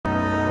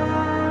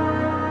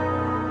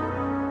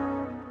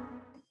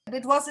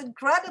And it was an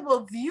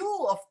incredible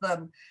view of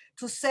them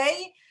to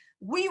say,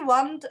 we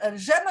want a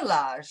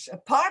jumelage, a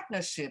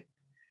partnership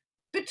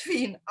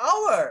between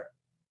our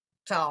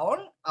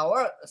town,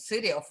 our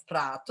city of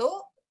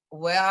Prato,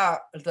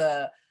 where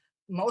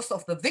most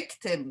of the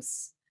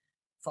victims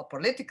for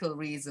political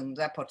reasons,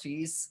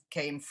 deportees,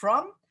 came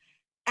from,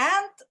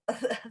 and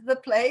the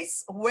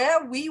place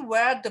where we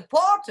were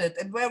deported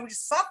and where we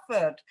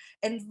suffered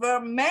and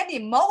where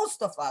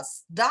most of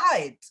us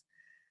died.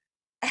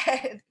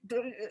 And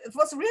it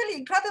was really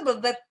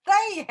incredible that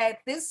they had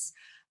this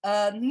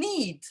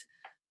need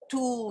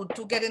to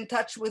get in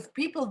touch with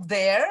people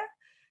there,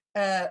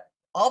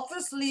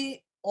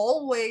 obviously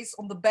always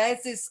on the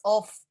basis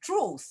of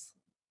truth.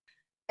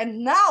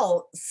 And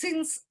now,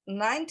 since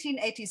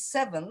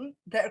 1987,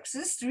 there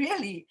exists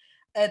really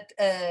a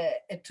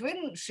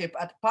twinship,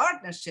 a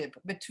partnership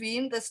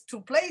between these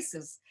two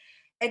places.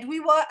 And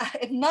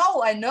and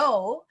now I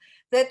know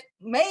that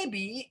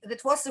maybe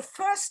that was the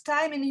first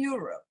time in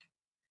Europe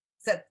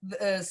that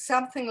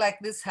something like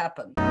this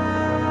happened.